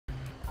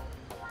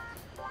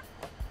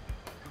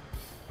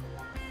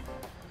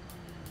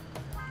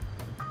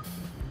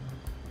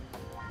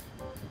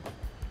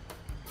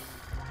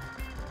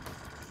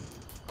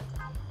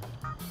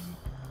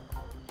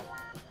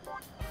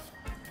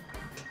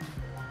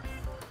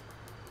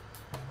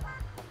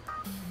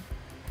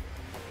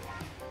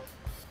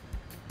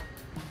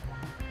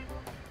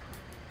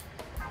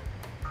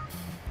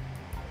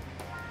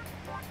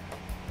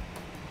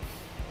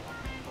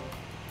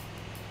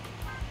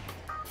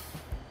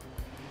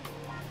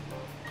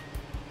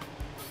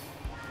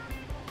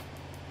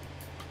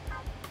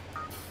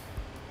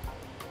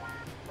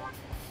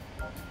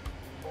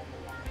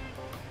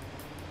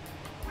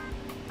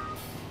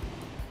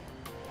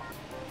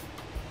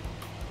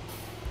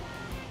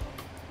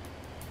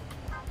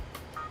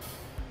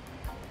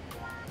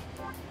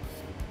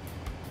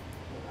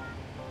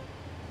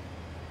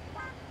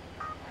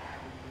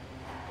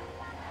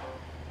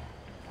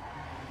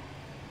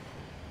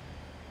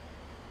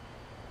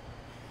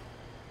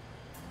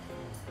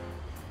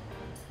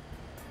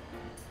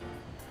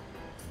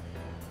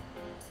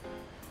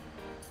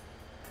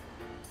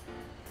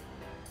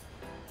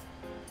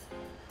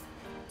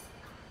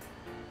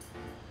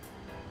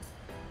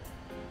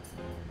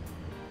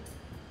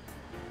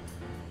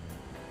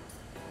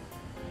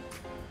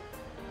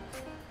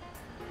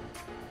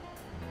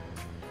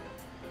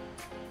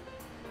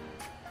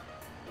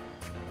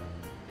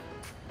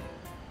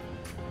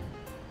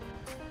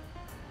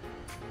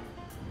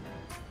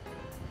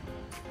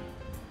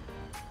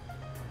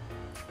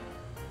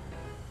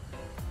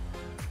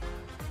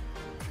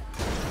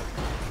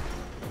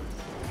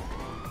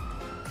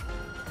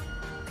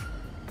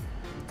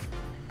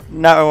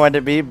Not what I wanted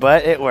to be,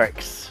 but it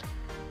works.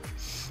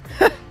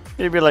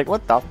 You'd be like,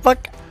 what the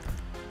fuck?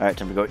 Alright,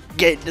 time to go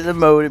get into the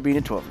mode of being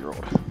a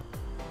 12-year-old.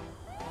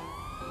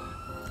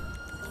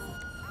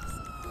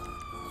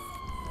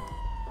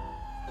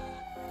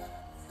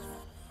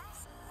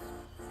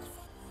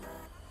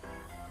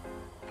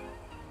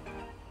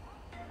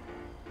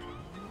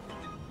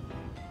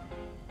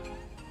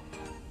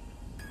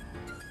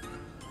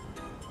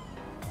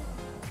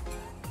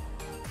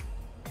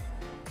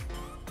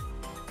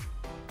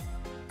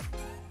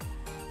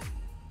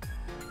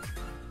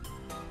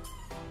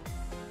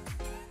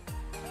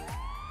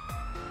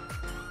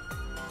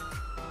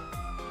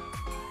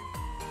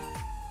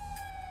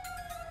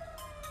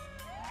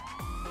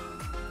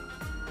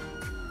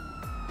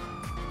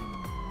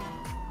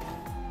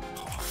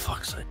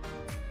 Fuck's sake.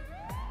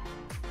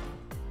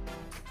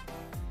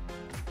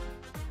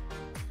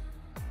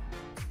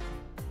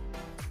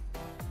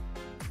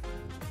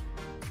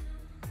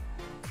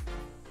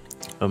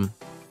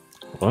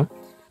 What?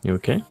 You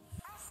okay?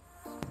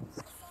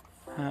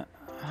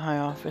 Hi,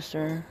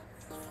 officer.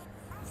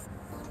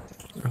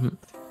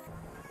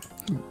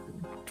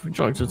 Would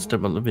you like to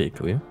step on the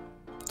vehicle, yeah?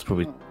 It's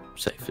probably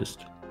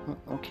safest.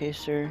 Okay,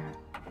 sir.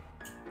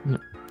 No.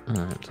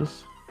 Alright,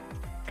 just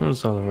come on the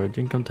side of the road,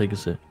 you can come take a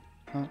sit.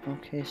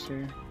 Okay,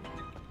 sir.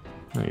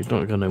 No, you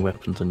don't got no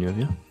weapons on you, have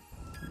you?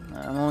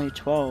 I'm only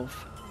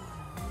 12.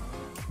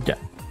 Yeah.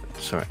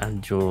 Sorry,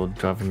 and you're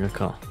driving a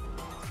car.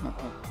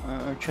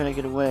 I'm trying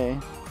to get away.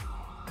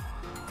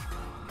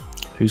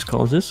 Whose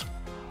car is this?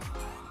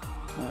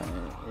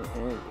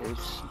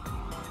 It's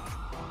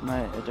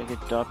my like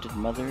adopted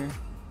mother.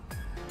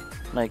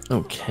 Like.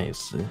 Okay,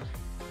 so...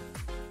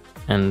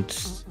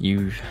 And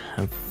you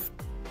have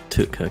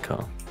took her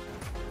car?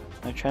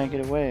 I'm trying to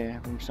get away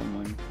from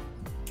someone.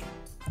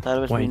 Thought I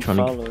was Why are you being trying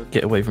followed. to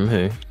get away from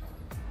who?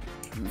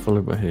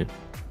 Followed by who?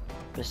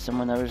 There's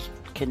someone that was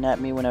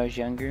kidnapped me when I was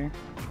younger.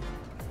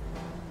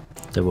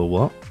 They were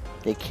what?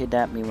 They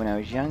kidnapped me when I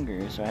was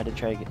younger, so I had to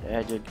try to get. I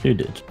had to. Who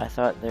did? I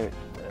thought they're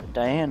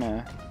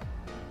Diana,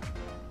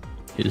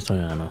 Who's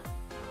Diana?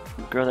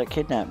 the girl that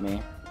kidnapped me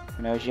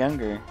when I was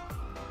younger.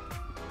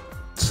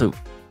 So,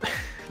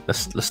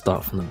 let's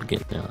start from the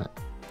beginning. Right?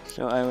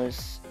 So I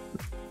was.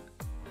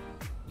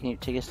 Can you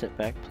take a step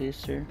back, please,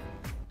 sir?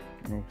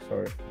 Oh,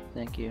 sorry.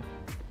 Thank you.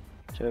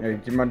 So. Hey,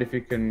 do you mind if you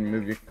can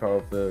move your car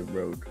off the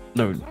road?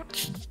 No,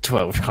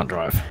 12 can't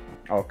drive.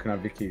 Oh, can I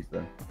have your keys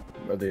then?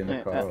 Are they in the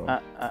car?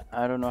 Or...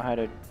 I don't know how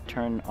to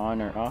turn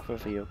on or off a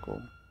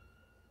vehicle.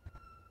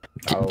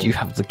 Do you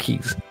have the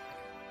keys?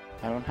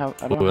 I don't have.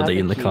 I Or don't are have they the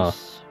in the keys. car?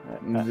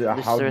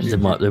 How do you-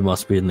 They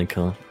must be in the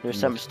car. There's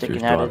something She sticking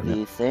was out of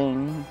driving the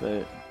thing,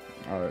 but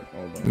Alright,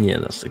 hold on. Yeah,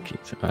 that's the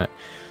keys. Alright.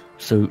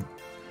 So,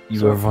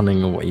 you were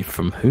running away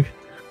from who?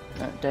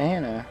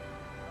 Diana.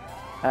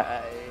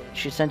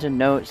 She sent a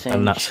note saying.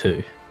 And that's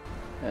who?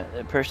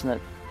 The person that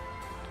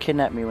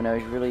kidnapped me when I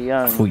was really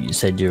young. I thought you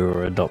said you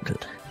were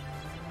adopted.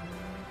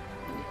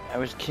 I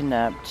was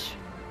kidnapped,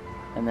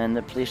 and then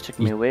the police took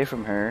me away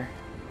from her,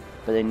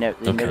 but they never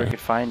Okay. could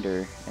find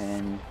her,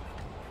 and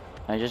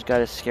I just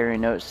got a scary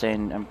note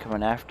saying I'm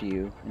coming after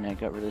you, and I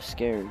got really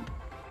scared.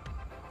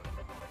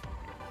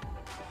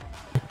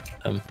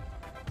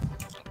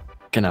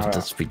 Gonna have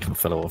to speak to a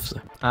fellow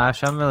officer.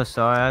 Ash, I'm really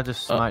sorry, I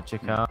just smacked your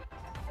car.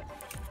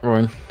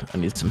 Ryan, I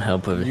need some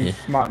help over You here.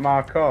 smacked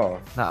my car.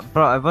 Nah,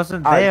 bro, it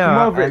wasn't Aye, there,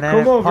 come over and here,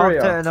 then come it over popped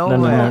here. out of No,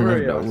 nowhere. no, over no,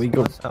 here. no, we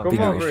got What's up? Come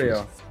bigger over issues.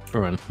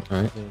 here. Ryan,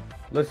 alright?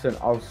 Listen,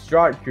 I'll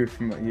strike you if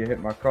you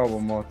hit my car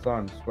one more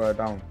time. Swear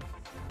down.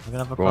 We're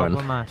gonna have a Ryan.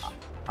 problem, Ash.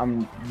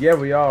 Yeah,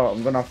 we are.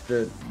 I'm gonna have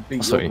to beat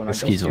you Sorry, up when I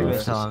excuse get me. to Give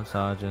you. it to him,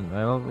 Sergeant.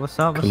 Right, what's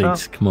up, what's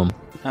Colleagues, up? come on.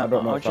 I don't know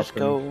I'll what's just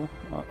happening.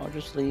 go. I'll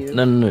just leave.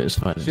 No, no, no, it's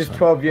fine. It's She's fine.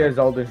 12 years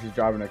old and she's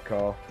driving a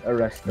car.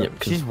 Arrest her. Yep,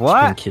 'cause She's she's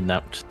what? been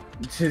kidnapped.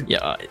 She's...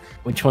 Yeah,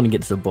 we're trying to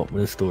get to the bottom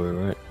of the story,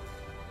 right?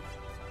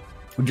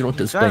 Would you like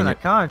to She's driving explain a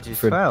it car, she's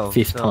for 12. a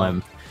fifth so-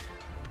 time?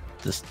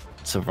 Just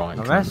so Ryan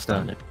can Arrest her.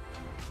 understand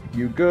it.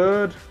 You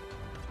good?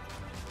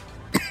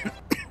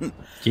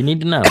 Do you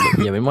need an ambulance?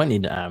 Yeah, we might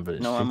need an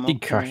ambulance. No, We I'm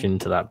did crash okay.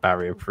 into that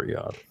barrier pretty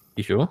hard.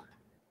 You sure?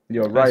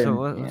 You're Right, Ryan.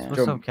 so Yeah. what's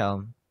up, Jump.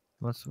 Callum?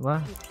 What?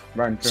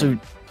 Ryan, So,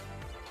 jump.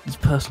 this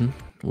person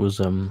was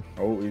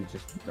Oh, he's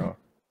just... Oh,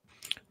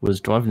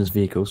 driving his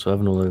vehicle,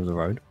 swerving all over the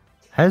road.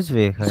 His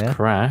vehicle, He's yeah?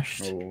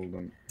 crashed hold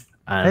on.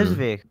 His and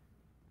vehicle.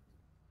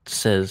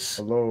 says,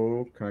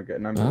 Hello, can I get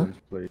an ambulance,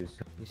 please?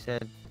 You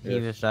said he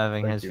Yes, was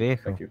driving Thank his you,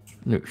 vehicle. Thank you.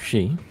 no,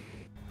 she.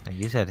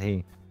 You said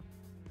he.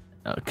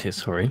 Okay,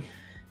 sorry.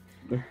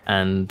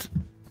 And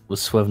was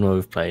swerving all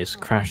over the place,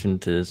 crashed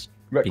into this,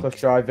 Reckless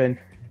driving.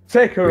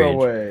 Take her Bridge.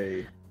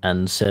 away.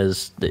 and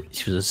says that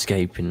she was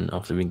escaping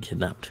after being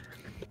kidnapped.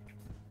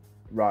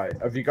 Right.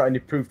 Have you got any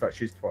proof that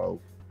she's 12?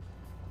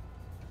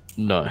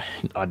 No,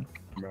 I'd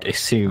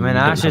assume. I mean, you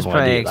don't Ash is have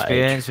pretty ID at that age.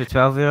 experienced with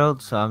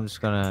 12-year-olds, so I'm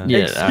just gonna... Yeah,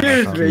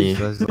 Excuse Ash, me. you-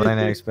 There's line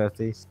of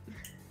expertise.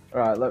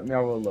 Right, let me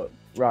have a look.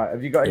 Right,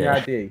 have you got any Yeah.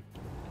 ID?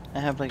 I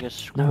have like a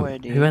school No,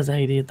 ID. who has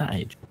ID at that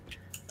age?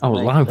 Oh,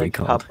 like, library like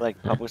card.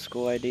 like public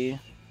school ID.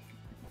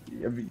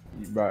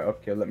 Right,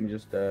 okay, let me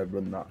just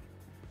run that.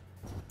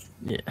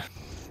 Yeah.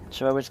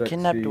 So I was Sexy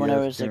kidnapped when I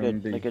as was can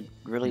be. like a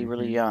really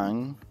Mhm.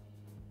 young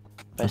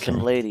by some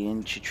Okay. lady,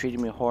 and she treated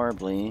me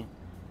horribly.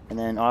 And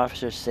then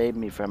officers saved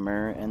me from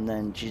her, and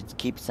then she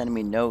keeps sending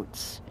me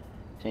notes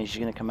saying she's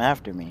gonna come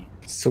after me.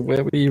 So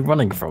where were you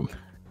running from?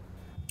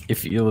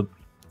 If you're,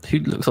 who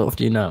looks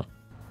after you now?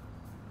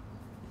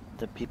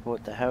 The people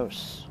at the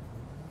house,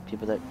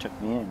 people that took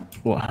me in.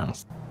 What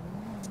house?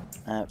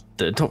 Uh,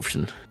 The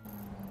adoption.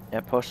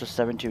 at Postal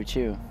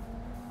 722.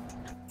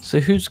 So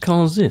whose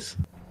car is this?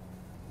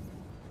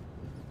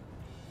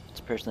 It's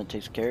the person that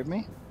takes care of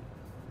me.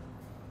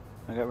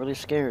 I got really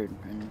scared,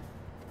 and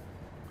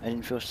I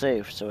didn't feel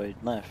safe, so I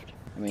left.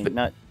 I mean, But-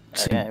 not.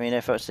 so- I mean, I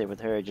felt safe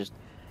with her. I just.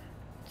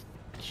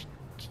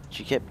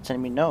 She kept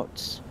sending me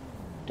notes.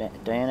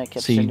 Diana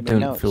kept So you sending me don't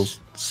notes. feel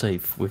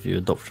safe with your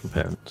adoption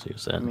parents, you're I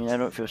saying? mean, I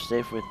don't feel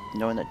safe with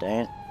knowing that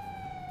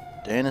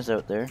Diana's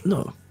out there.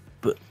 No,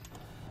 but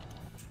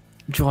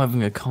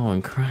driving a car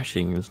and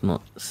crashing is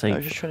not safe. I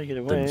was just trying to get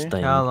than away.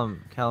 staying-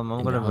 Callum, I'm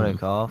in gonna your home.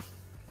 break off.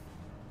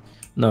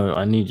 No,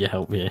 I need your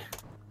help here.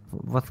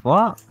 With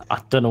what? I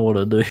don't know what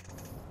to do.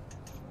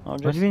 I'll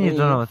just What do you mean you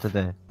don't know leave. what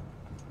to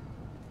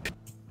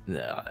do?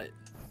 Yeah,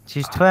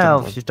 She's I don't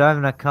 12, know. she's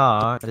driving a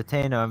car,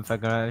 detain her and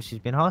figure out if she's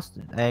been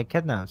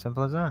kidnapped,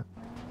 simple as that.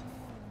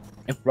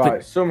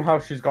 Right, somehow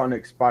she's got an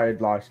expired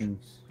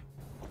license.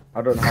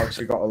 I don't know how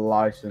she got a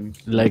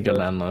license.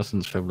 Legoland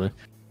license, probably.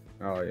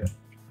 Oh yeah.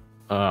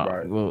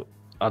 Right. Well,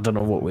 I don't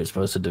know what we're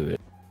supposed to do here.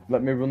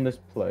 Let me run this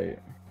plate.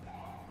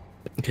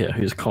 Yeah,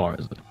 whose car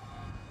is it?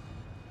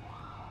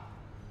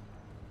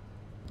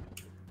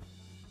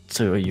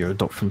 So are your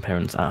adoption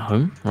parents at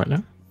home right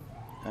now?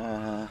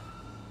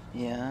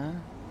 Yeah.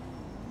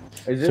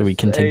 Is So we this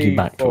can take you a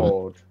back to it.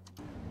 Ford?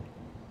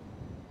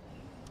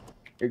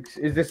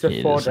 Is this a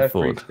It Ford is a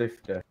Ford.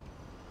 F350?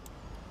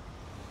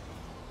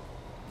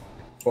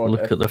 Ford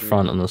Look at the F3.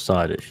 front and the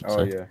side, it should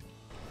Oh say. yeah.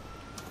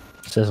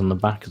 It says on the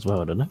back as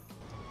well, doesn't it?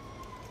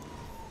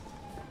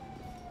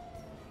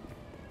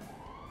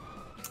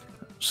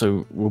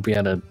 So we'll be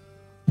able to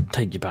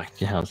take you back to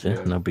your house, yeah? Yeah.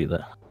 And I'll be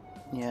there.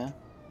 Yeah.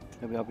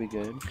 Maybe I'll be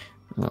good.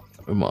 Well,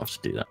 we might have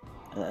to do that.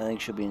 I think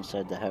she'll be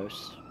inside the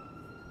house.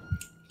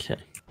 Okay.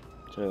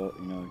 So,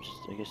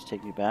 just, I guess,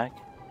 take me back.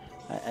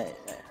 How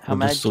We'll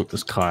mad? just sort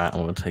this car out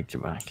and we'll take you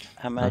back.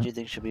 How mad do you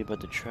think she'll be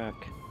about the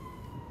truck?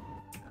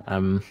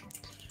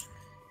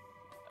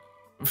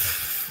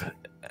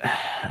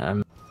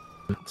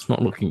 It's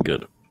not looking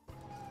good.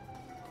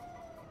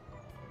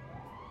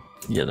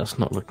 Yeah, that's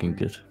not looking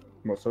good.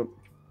 What's up?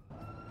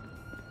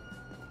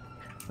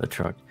 The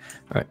truck.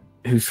 Alright,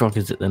 whose truck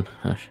is it then,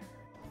 Ash?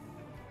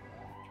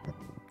 You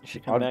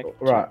should come back.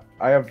 Right,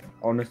 I have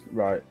honest.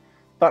 Right,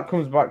 that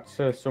comes back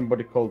to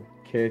somebody called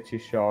Katie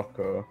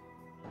Sharko.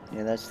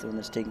 Yeah, that's the one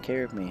that's taking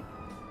care of me.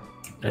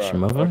 That's Right,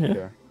 your mother, okay.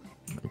 yeah?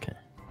 Okay.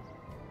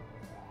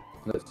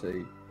 Let's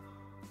see.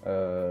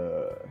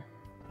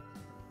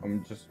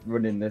 I'm just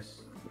running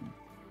this.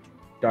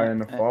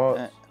 Diana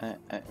Farts.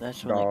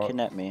 That's the one that Dog.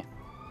 kidnapped me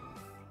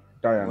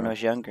Diana. when I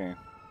was younger.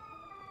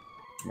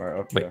 Right.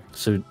 Okay. Wait,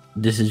 so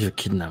this is your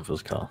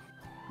kidnapper's car?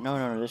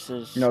 No, this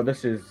is. No,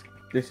 this is.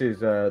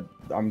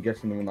 I'm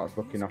guessing the one that's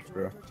looking after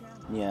her.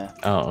 Yeah.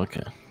 Oh,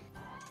 okay.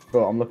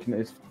 But I'm looking at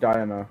this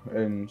Diana,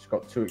 and she's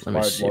got 2 Let me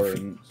expired see if we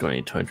warrants. got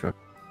any tow truck.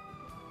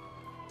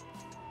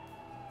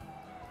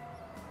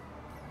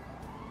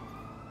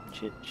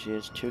 She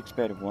has 2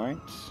 expired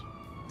warrants.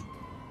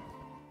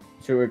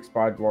 2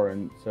 expired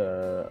warrants.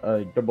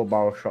 A double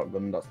barrel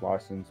shotgun that's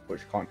licensed, but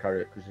she can't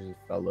carry it because she's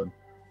a felon.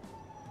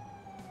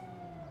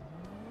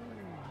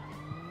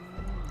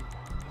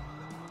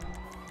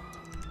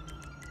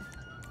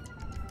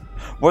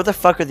 Where the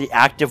fuck are the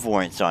active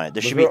warrants on it? There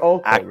Was should there be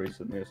alcohol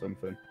recently or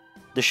something?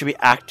 there should be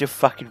active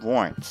fucking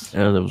warrants.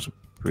 Yeah, there was a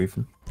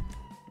briefing.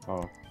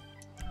 Oh.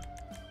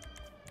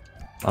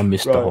 I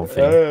missed the Right, whole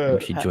thing when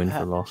she ha- joined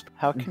ha- for last.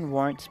 How can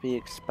warrants be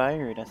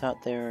expired? I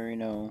thought they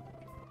were,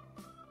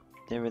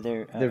 they were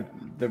there.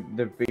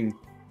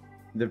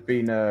 They've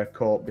been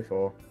caught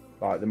before.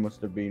 Like they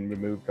must have been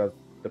removed as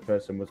the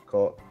person was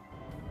caught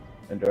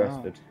and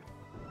arrested.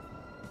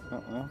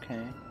 Oh,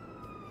 okay.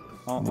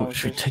 What,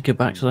 should we take her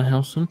back to the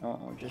house then?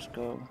 I'll just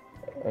go.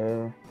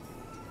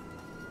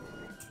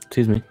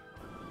 Excuse me.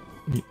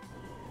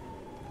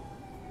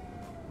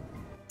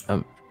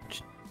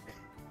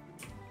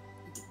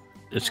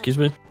 Excuse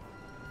me?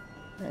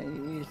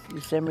 You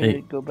sent me Hey,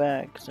 to go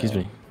back. So. Excuse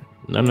me.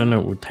 No,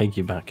 we'll take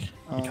you back. You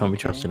Oh, can't be okay.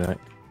 trusted, alright?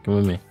 Come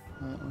with me.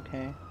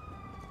 Okay.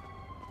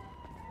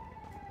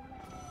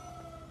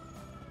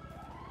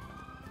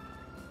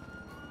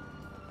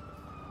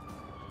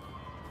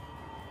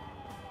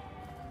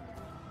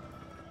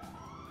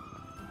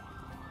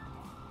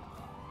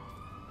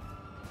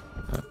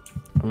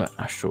 I'll let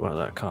Ash sort out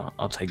that car.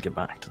 I'll take you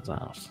back to the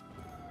house.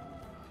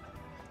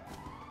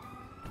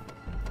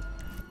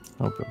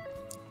 Okay.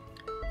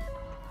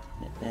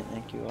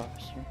 Thank you,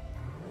 officer.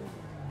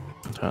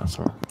 That's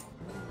alright.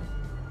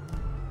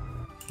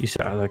 You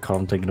sit out of that car,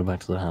 I'm taking her back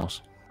to the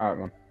house. Alright,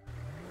 man.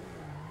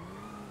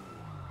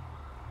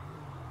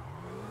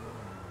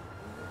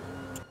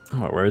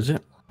 Right, where is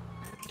it?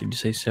 Did you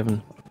say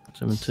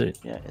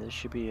 772? Yeah, there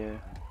should be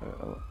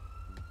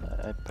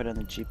I put on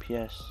the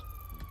GPS.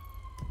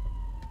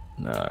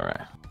 No,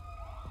 alright.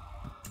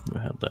 We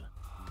had that.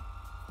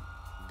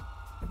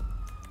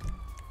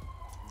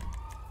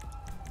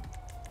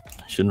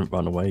 I shouldn't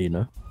run away, you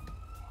know.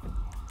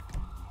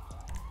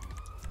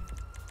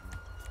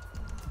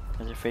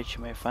 I was afraid she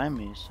might find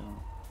me, so.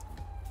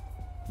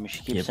 I mean,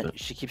 Yeah,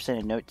 she keeps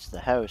sending notes to the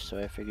house, so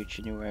I figured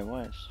she knew where I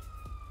was.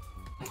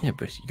 Yeah,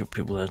 but you got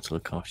people there to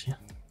look after you.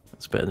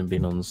 It's better than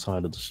being on the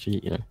side of the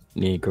street, you know,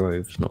 near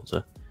groves, not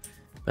the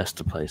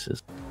best of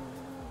places.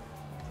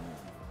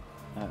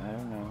 I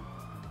don't know.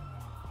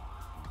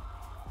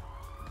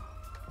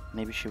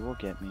 Maybe she will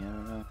get me, I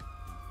don't know.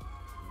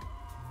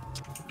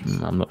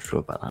 I'm not sure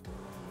about that.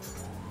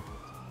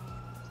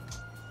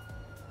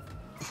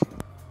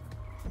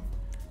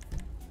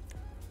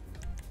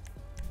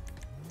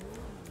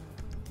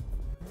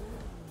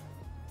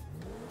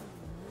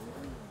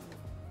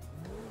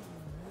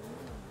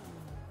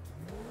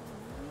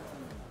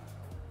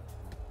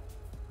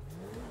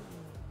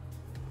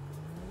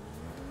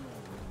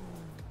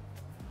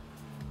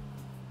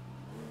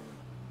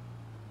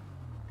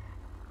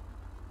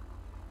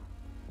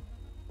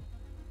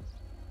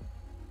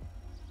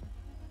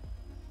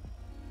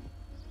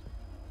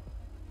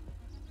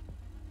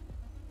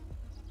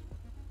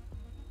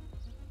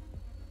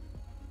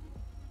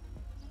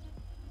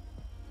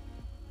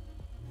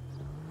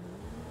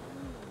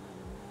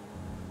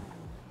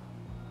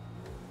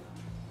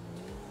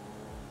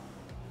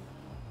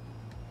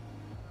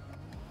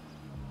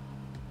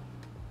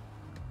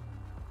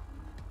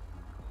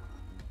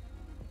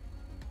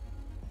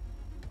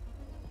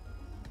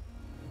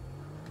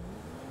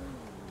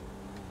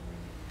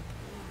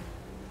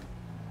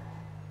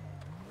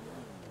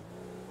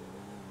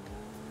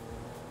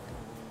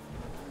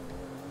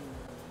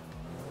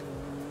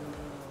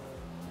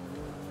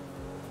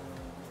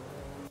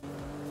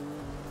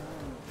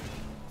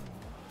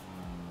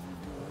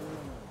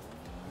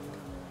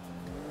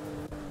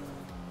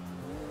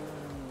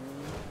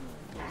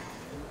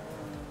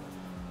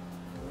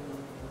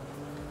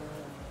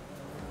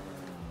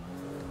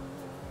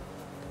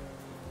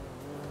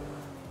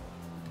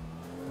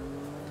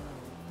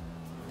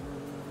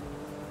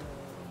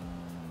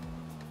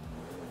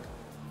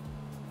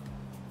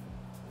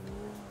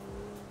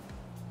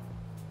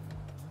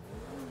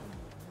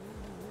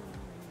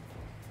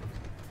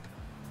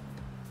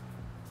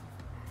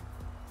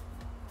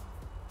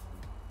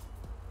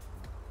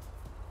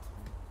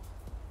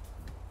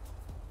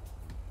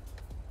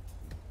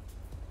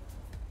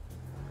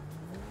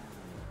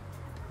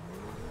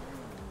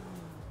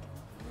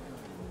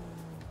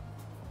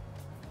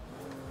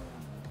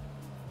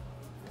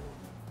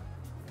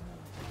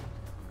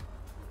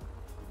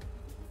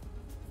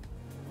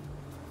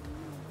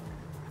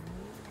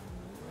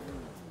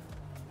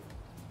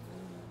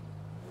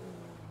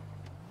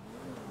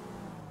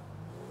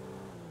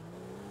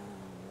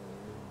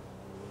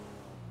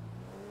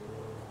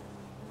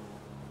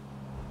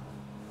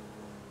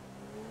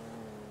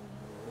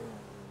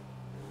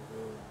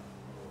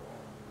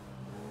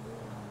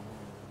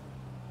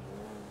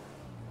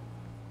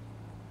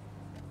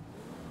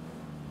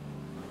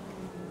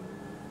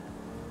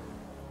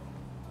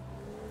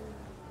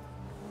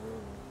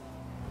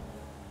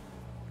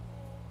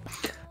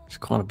 It's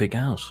quite a big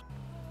house.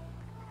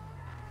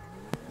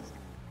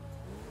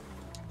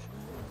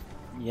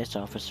 Yes,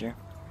 officer.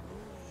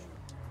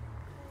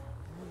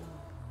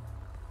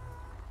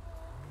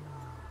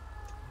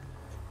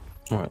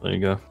 Alright, there you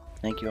go.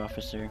 Thank you,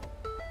 officer.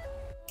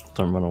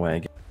 Don't run away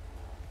again.